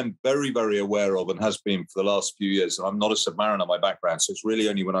that I am very, very aware of, and has been for the last few years, and I'm not a submariner by background, so it's really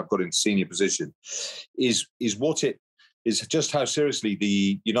only when I've got into senior position, is just how seriously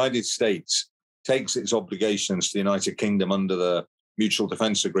the United States takes its obligations to the United Kingdom under the Mutual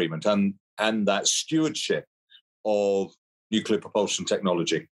Defence Agreement and that stewardship of nuclear propulsion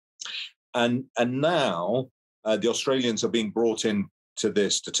technology. And now the Australians are being brought in to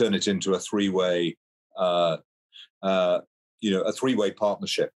this to turn it into a three-way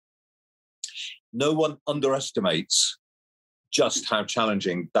partnership. No one underestimates just how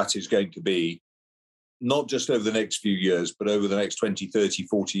challenging that is going to be, not just over the next few years, but over the next 20, 30,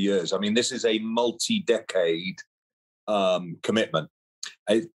 40 years. I mean, this is a multi-decade commitment.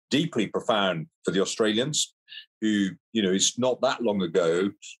 It's deeply profound for the Australians, who, it's not that long ago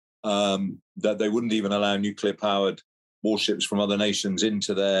that they wouldn't even allow nuclear-powered warships from other nations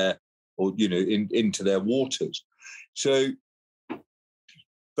into their waters. So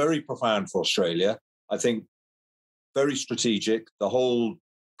very profound for Australia. I think very strategic. The whole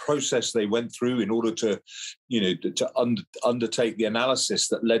process they went through in order to undertake the analysis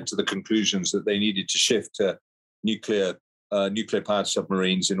that led to the conclusions that they needed to shift to nuclear-powered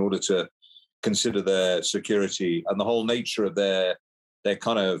submarines in order to consider their security, and the whole nature of their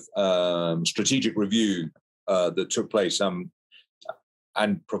kind of strategic review that took place, and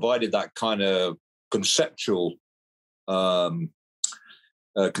provided that kind of conceptual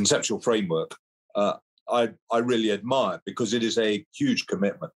framework. I really admire, because it is a huge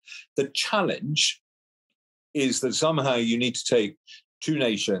commitment. The challenge is that somehow you need to take two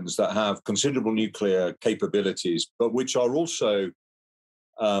nations that have considerable nuclear capabilities, but which are also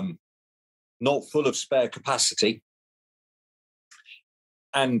not full of spare capacity.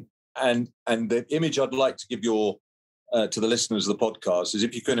 And the image I'd like to give to the listeners of the podcast is,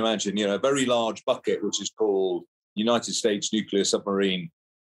 if you can imagine, a very large bucket, which is called United States nuclear submarine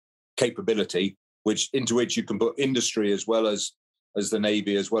capability, into which you can put industry as well as the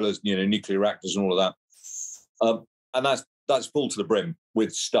Navy, as well as nuclear reactors and all of that, and that's full to the brim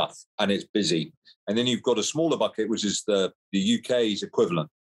with stuff, and it's busy. And then you've got a smaller bucket, which is the UK's equivalent,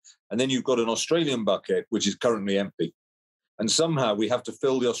 and then you've got an Australian bucket, which is currently empty. And somehow we have to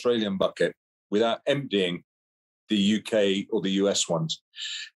fill the Australian bucket without emptying the UK or the US ones.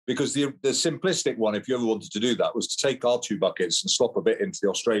 Because the simplistic one, if you ever wanted to do that, was to take our two buckets and slop a bit into the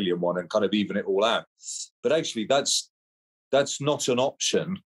Australian one and kind of even it all out. But actually, that's not an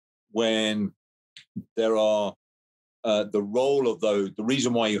option when there are the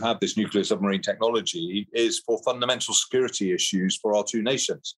reason why you have this nuclear submarine technology is for fundamental security issues for our two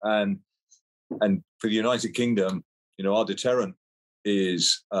nations. And for the United Kingdom, our deterrent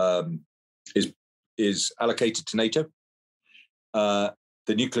is allocated to NATO.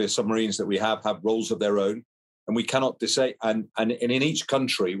 The nuclear submarines that we have roles of their own, and we cannot decide. And in each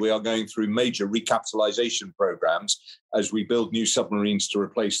country, we are going through major recapitalization programs as we build new submarines to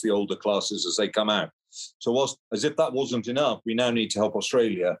replace the older classes as they come out. So, as if that wasn't enough, we now need to help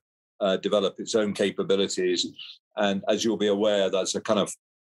Australia develop its own capabilities. And as you'll be aware, that's a kind of,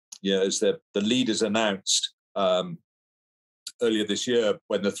 as the leaders announced earlier this year,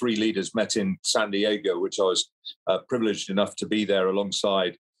 when the three leaders met in San Diego, which I was privileged enough to be there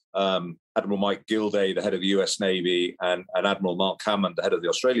alongside Admiral Mike Gilday, the head of the US Navy, and Admiral Mark Hammond, the head of the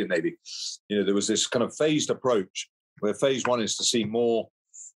Australian Navy. There was this kind of phased approach, where phase one is to see more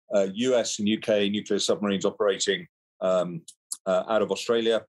US and UK nuclear submarines operating out of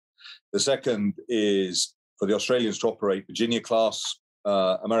Australia. The second is for the Australians to operate Virginia-class,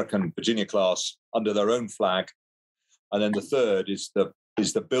 American Virginia-class, under their own flag. And then the third is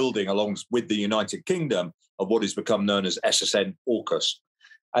the building, along with the United Kingdom, of what has become known as SSN AUKUS.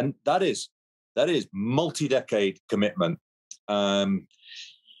 And that is multi-decade commitment. So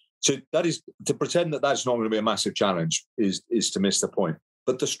that is, to pretend that that's not going to be a massive challenge is to miss the point.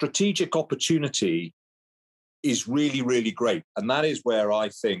 But the strategic opportunity is really, really great. And that is where I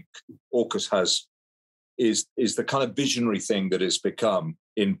think AUKUS is the kind of visionary thing that it's become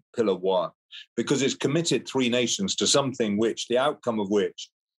in Pillar 1, because it's committed three nations to something which the outcome of which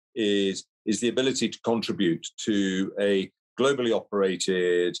is the ability to contribute to a globally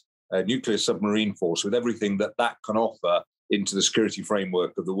operated nuclear submarine force with everything that can offer into the security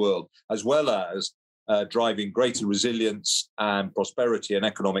framework of the world, as well as driving greater resilience and prosperity and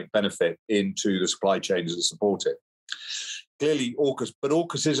economic benefit into the supply chains that support it. Clearly,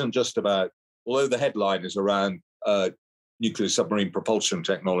 AUKUS isn't just about, although the headline is around nuclear submarine propulsion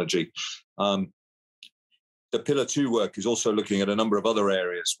technology, the Pillar 2 work is also looking at a number of other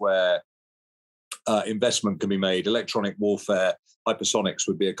areas where investment can be made. Electronic warfare, hypersonics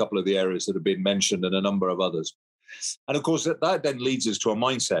would be a couple of the areas that have been mentioned, and a number of others. And of course, that then leads us to a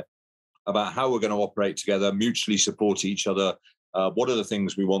mindset about how we're going to operate together, mutually support each other. What are the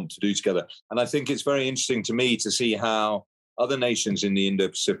things we want to do together? And I think it's very interesting to me to see how other nations in the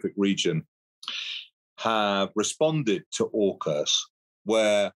Indo-Pacific region have responded to AUKUS,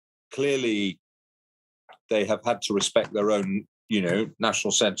 where clearly they have had to respect their own,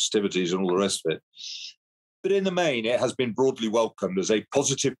 national sensitivities and all the rest of it. But in the main, it has been broadly welcomed as a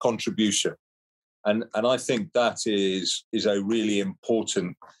positive contribution. And I think that is a really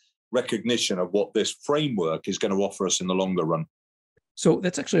important recognition of what this framework is going to offer us in the longer run. So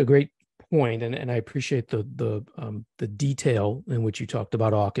that's actually a great point, and I appreciate the detail in which you talked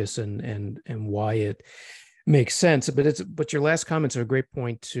about AUKUS and why it makes sense. But your last comments are a great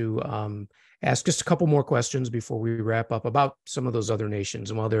point to ask just a couple more questions before we wrap up about some of those other nations.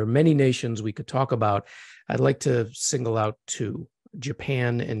 And while there are many nations we could talk about, I'd like to single out two: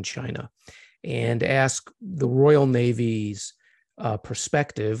 Japan and China, and ask the Royal Navy's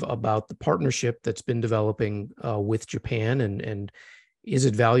perspective about the partnership that's been developing with Japan, and is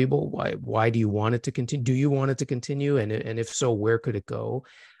it valuable? Why do you want it to continue? Do you want it to continue? And if so, where could it go?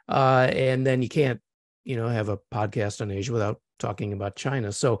 And then you can't, have a podcast on Asia without talking about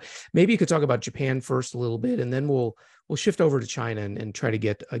China. So maybe you could talk about Japan first a little bit, and then we'll shift over to China and try to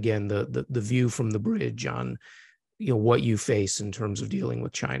get again the view from the bridge on what you face in terms of dealing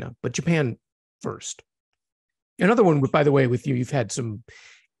with China. But Japan first. Another one, by the way, with you, you've had some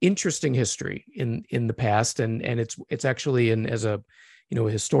interesting history in the past, and it's actually, and as a a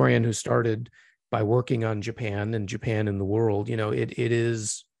historian who started by working on Japan and Japan in the world, it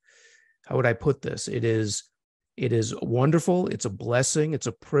is, how would I put this? It is wonderful. It's a blessing. It's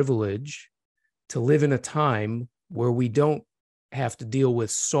a privilege to live in a time where we don't have to deal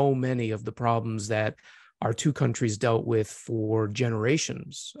with so many of the problems that our two countries dealt with for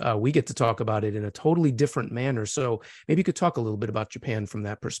generations. We get to talk about it in a totally different manner. So maybe you could talk a little bit about Japan from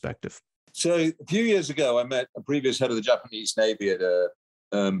that perspective. So a few years ago, I met a previous head of the Japanese Navy at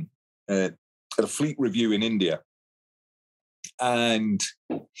a fleet review in India. And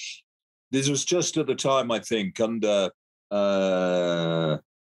this was just at the time, I think, under the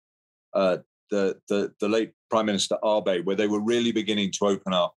late Prime Minister Abe, where they were really beginning to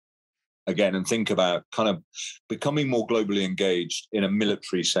open up again and think about kind of becoming more globally engaged in a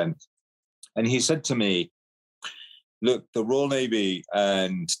military sense. And he said to me, look, the Royal Navy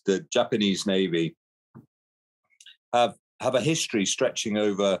and the Japanese Navy have a history stretching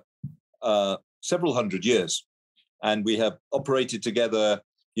over several hundred years. And we have operated together.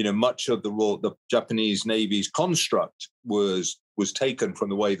 Much of the Japanese Navy's construct was taken from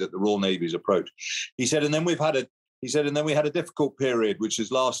the way that the Royal Navy's approached. He said, and then we had a difficult period which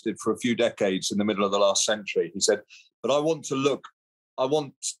has lasted for a few decades in the middle of the last century. He said, but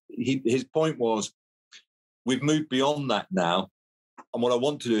his point was, we've moved beyond that now. And what I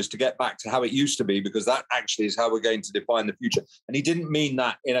want to do is to get back to how it used to be, because that actually is how we're going to define the future. And he didn't mean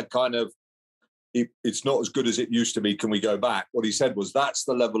that in a kind of, it's not as good as it used to be, can we go back? What he said was, that's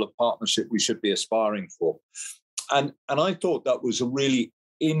the level of partnership we should be aspiring for. And I thought that was a really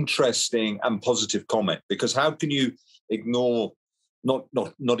interesting and positive comment, because how can you ignore, not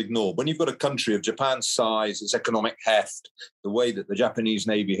ignore, when you've got a country of Japan's size, its economic heft, the way that the Japanese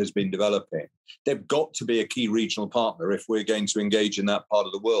Navy has been developing, they've got to be a key regional partner if we're going to engage in that part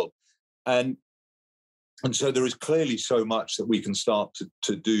of the world. And so there is clearly so much that we can start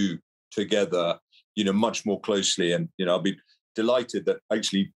to do together, much more closely. And, I'll be delighted that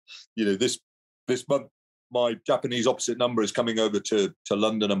actually, this month, my Japanese opposite number is coming over to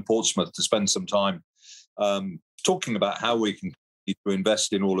London and Portsmouth to spend some time talking about how we can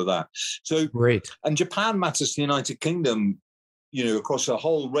invest in all of that. So great. And Japan matters to the United Kingdom, across a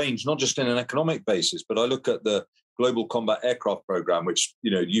whole range, not just in an economic basis, but I look at the Global Combat Aircraft Program, which,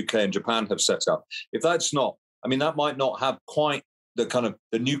 UK and Japan have set up. If that's not, that might not have quite the kind of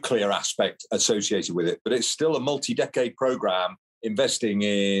the nuclear aspect associated with it, but it's still a multi-decade program investing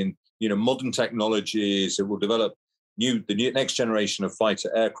in, modern technologies that will develop the next generation of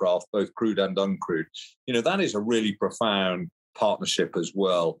fighter aircraft, both crewed and uncrewed. That is a really profound partnership as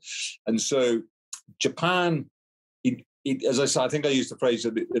well. And so Japan, as I said, I think I used the phrase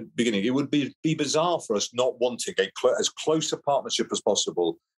at the beginning, it would be bizarre for us not wanting as close a partnership as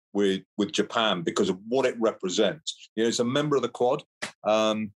possible with Japan because of what it represents. It's a member of the Quad,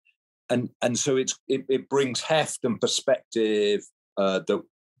 and so it brings heft and perspective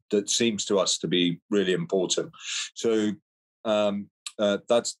that seems to us to be really important. So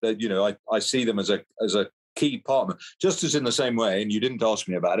that's that. I see them as a key partner, just as in the same way. And you didn't ask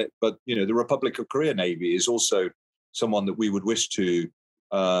me about it, but the Republic of Korea Navy is also someone that we would wish to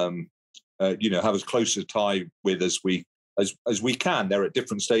have as close a tie with as we can. They're at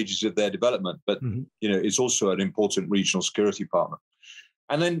different stages of their development, but it's also an important regional security partner.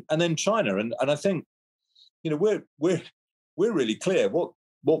 And then China, and I think we're really clear.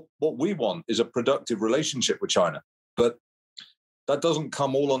 What we want is a productive relationship with China, but that doesn't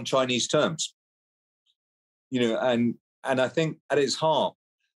come all on Chinese terms. And I think at its heart,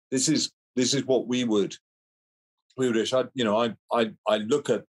 this is what we would wish. I look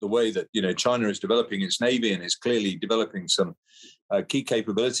at the way that China is developing its navy and is clearly developing some key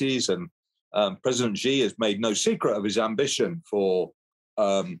capabilities, and President Xi has made no secret of his ambition for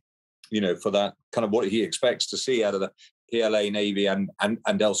for that kind of what he expects to see out of the PLA Navy and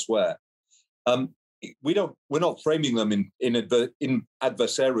elsewhere. We're not framing them in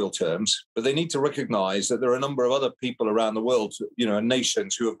adversarial terms, but they need to recognise that there are a number of other people around the world, and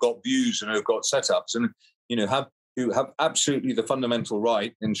nations who have got views and who have got setups, and who have absolutely the fundamental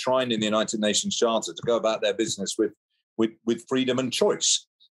right enshrined in the United Nations Charter to go about their business with freedom and choice.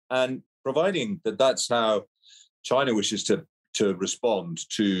 And providing that that's how China wishes to respond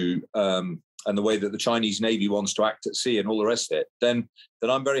to and the way that the Chinese Navy wants to act at sea and all the rest of it, then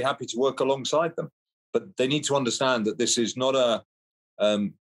I'm very happy to work alongside them. But they need to understand that this is not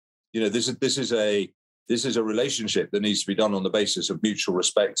this is a relationship that needs to be done on the basis of mutual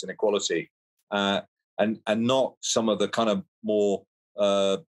respect and equality, and not some of the kind of more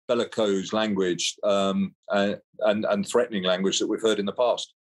bellicose language and threatening language that we've heard in the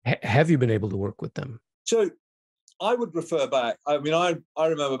past. Have you been able to work with them? So I would refer back. I mean, I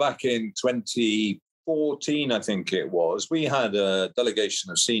remember back in 2014, I think it was, we had a delegation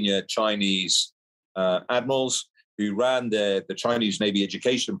of senior Chinese admirals who ran the Chinese Navy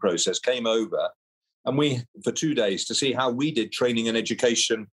education process, came over, and we, for 2 days, to see how we did training and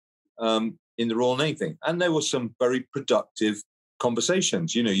education in the Royal Navy. And there were some very productive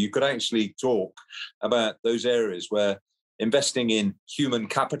conversations. You know, you could actually talk about those areas where investing in human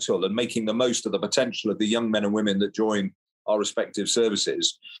capital and making the most of the potential of the young men and women that join our respective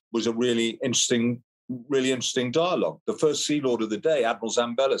services was a really interesting dialogue. The first Sea Lord of the day, Admiral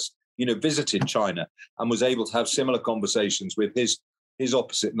Zambellis, you know, visited China and was able to have similar conversations with his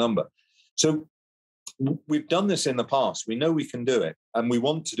opposite number. So we've done this in the past. We know we can do it, and we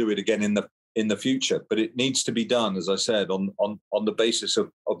want to do it again in the future. But it needs to be done, as I said, on the basis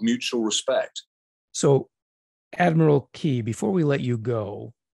of mutual respect. So, Admiral Key, before we let you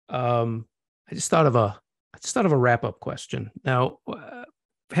go, I just thought of a wrap-up question. Now, I've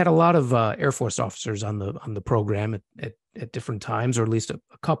had a lot of Air Force officers on the program at different times, or at least a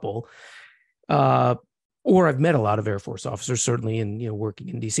couple. Or I've met a lot of Air Force officers, certainly in, you know, working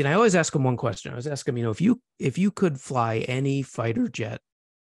in DC. And I always ask them one question. I always ask them, you know, if you could fly any fighter jet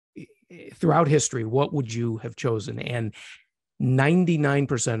throughout history, what would you have chosen? And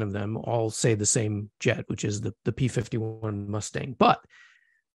 99% of them all say the same jet, which is the P-51 Mustang. But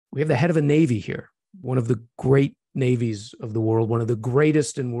we have the head of a Navy here, one of the great navies of the world, one of the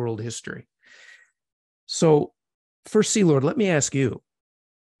greatest in world history. So, First Sea Lord, let me ask you,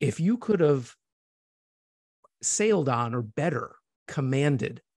 if you could have sailed on, or better,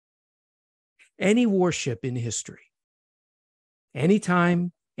 commanded any warship in history,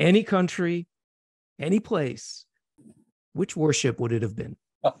 anytime, any country, any place, which warship would it have been?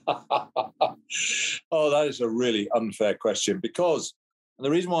 Oh, that is a really unfair question, because, and the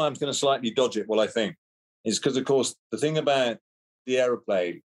reason why I'm going to slightly dodge it, well, I think, is because, of course, the thing about the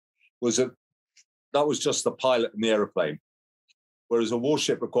aeroplane was that was just the pilot and the aeroplane. Whereas a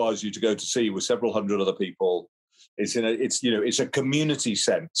warship requires you to go to sea with several hundred other people. It's a community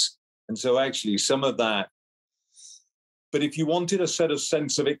sense. And so actually some of that, but if you wanted a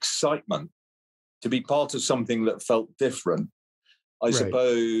sense of excitement to be part of something that felt different, I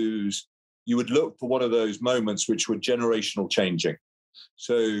suppose you would look for one of those moments which were generational changing.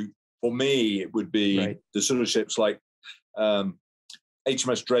 So for me, it would be the sort of ships like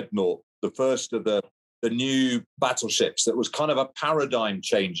HMS Dreadnought, the first of the new battleships that was kind of a paradigm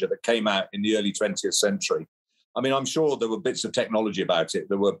changer that came out in the early 20th century. I mean, I'm sure there were bits of technology about it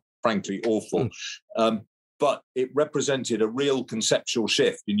that were frankly awful, but it represented a real conceptual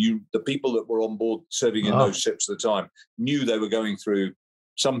shift. And the people that were on board serving in those ships at the time knew they were going through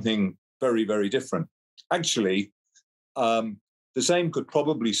something very, very different. Actually, the same could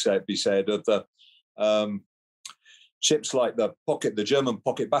probably be said of the ships like the German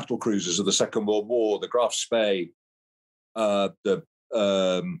pocket battle cruisers of the Second World War, the Graf Spee, the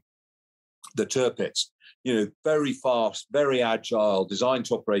Tirpitz. You know, very fast, very agile, designed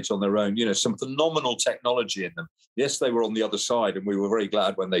to operate on their own. You know, some phenomenal technology in them. Yes, they were on the other side, and we were very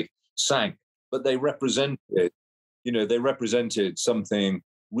glad when they sank. But they represented something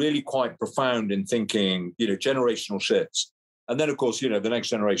really quite profound in thinking. You know, generational shifts. And then, of course, you know, the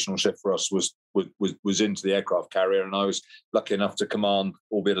next generational shift for us was into the aircraft carrier, and I was lucky enough to command,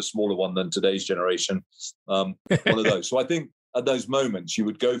 albeit a smaller one than today's generation, one of those. So I think at those moments, you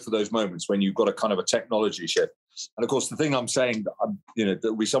would go for those moments when you've got a kind of a technology shift. And of course, the thing I'm saying,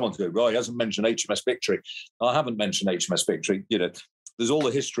 there'll be someone to go, well, he hasn't mentioned HMS Victory. I haven't mentioned HMS Victory. You know, there's all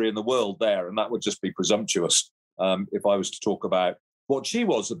the history in the world there, and that would just be presumptuous if I was to talk about what she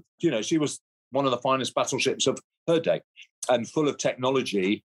was. You know, she was one of the finest battleships of her day, and full of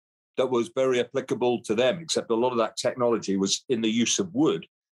technology that was very applicable to them, except a lot of that technology was in the use of wood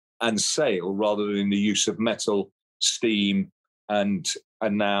and sail rather than in the use of metal, steam, and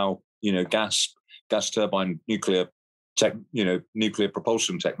now, you know, gas turbine, nuclear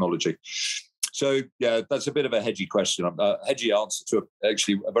propulsion technology. So yeah, that's a bit of a hedgy question, hedgy answer to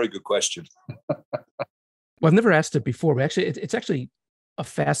actually a very good question. Well, I've never asked it before, but actually, it's actually a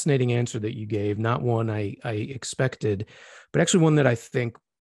fascinating answer that you gave. Not one I expected, but actually one that I think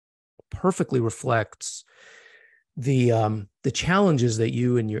perfectly reflects the challenges that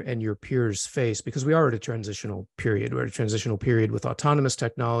you and your peers face, because we are at a transitional period. We're at a transitional period with autonomous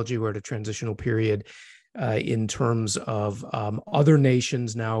technology. We're at a transitional period in terms of other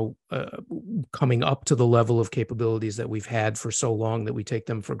nations now coming up to the level of capabilities that we've had for so long that we take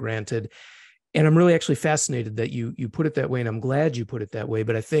them for granted. And I'm really actually fascinated that you put it that way, and I'm glad you put it that way.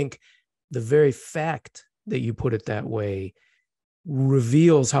 But I think the very fact that you put it that way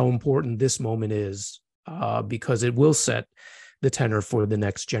reveals how important this moment is, because it will set the tenor for the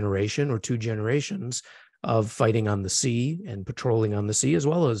next generation or two generations of fighting on the sea and patrolling on the sea, as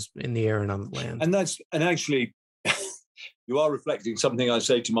well as in the air and on the land. And actually, you are reflecting something I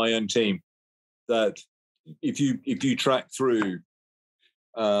say to my own team, that if you track through,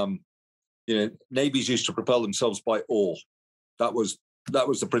 navies used to propel themselves by oar. That was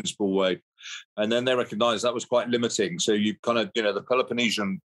the principal way, and then they recognized that was quite limiting. So you kind of, the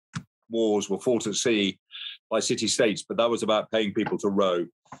Peloponnesian wars were fought at sea by city-states, but that was about paying people to row.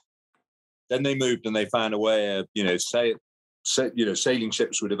 Then they moved and they found a way of, sailing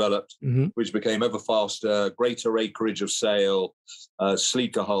ships were developed, which became ever faster, greater acreage of sail,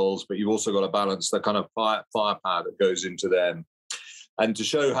 sleeker hulls, but you've also got to balance the kind of firepower that goes into them. And to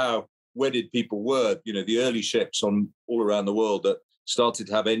show how wedded people were, the early ships all around the world that started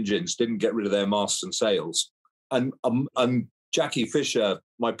to have engines didn't get rid of their masts and sails. And Jackie Fisher,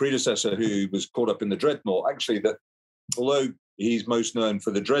 my predecessor, who was caught up in the dreadnought, actually, that although he's most known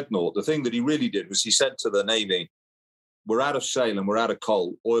for the dreadnought, the thing that he really did was he said to the Navy, we're out of sail and we're out of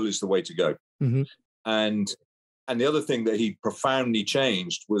coal. Oil is the way to go. And the other thing that he profoundly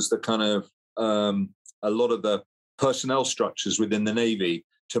changed was the kind of a lot of the personnel structures within the Navy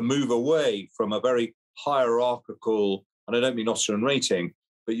to move away from a very hierarchical, and I don't mean officer and rating,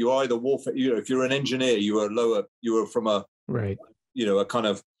 but you either warfare, if you're an engineer, you were from a, right, a kind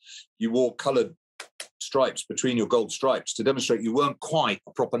of, you wore colored stripes between your gold stripes to demonstrate you weren't quite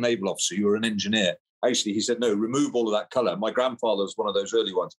a proper naval officer, you were an engineer. Actually, he said, no, remove all of that color. My grandfather was one of those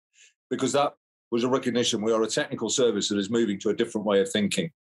early ones, because that was a recognition we are a technical service that is moving to a different way of thinking.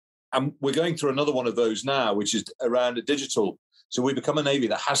 And we're going through another one of those now, which is around a digital. So we become a Navy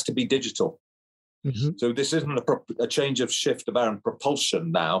that has to be digital. So this isn't a change of shift around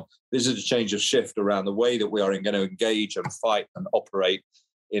propulsion now. This is a change of shift around the way that we are going to engage and fight and operate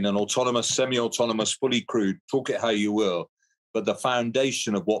in an autonomous, semi-autonomous, fully crewed, talk it how you will. But the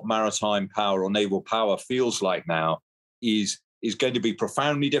foundation of what maritime power or naval power feels like now is going to be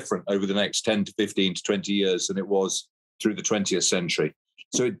profoundly different over the next 10 to 15 to 20 years than it was through the 20th century.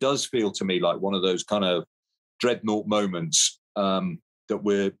 So it does feel to me like one of those kind of dreadnought moments that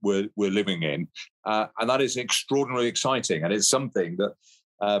we're living in. And that is extraordinarily exciting. And it's something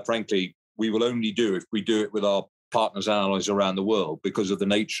that, frankly, we will only do if we do it with our partners and allies around the world, because of the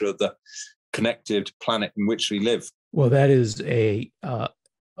nature of the connected planet in which we live. Well, that is a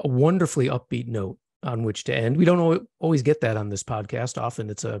wonderfully upbeat note on which to end. We don't always get that on this podcast. Often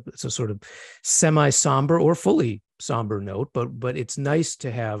it's a sort of semi-somber or fully somber note, but it's nice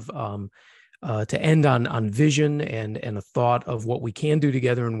to have to end on vision and a thought of what we can do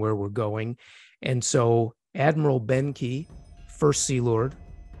together and where we're going. And so, Admiral Ben Key, First Sea Lord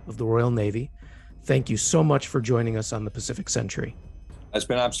of the Royal Navy, thank you so much for joining us on the Pacific Century. It's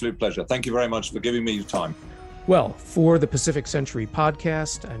been an absolute pleasure. Thank you very much for giving me your time. Well, for the Pacific Century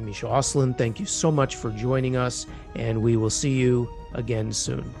podcast, I'm Misha Oslin. Thank you so much for joining us, and we will see you again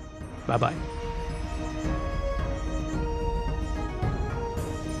soon. Bye-bye.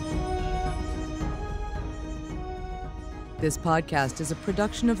 This podcast is a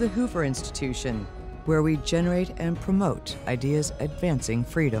production of the Hoover Institution, where we generate and promote ideas advancing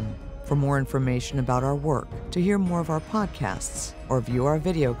freedom. For more information about our work, to hear more of our podcasts, or view our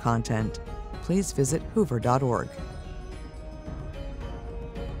video content, please visit hoover.org.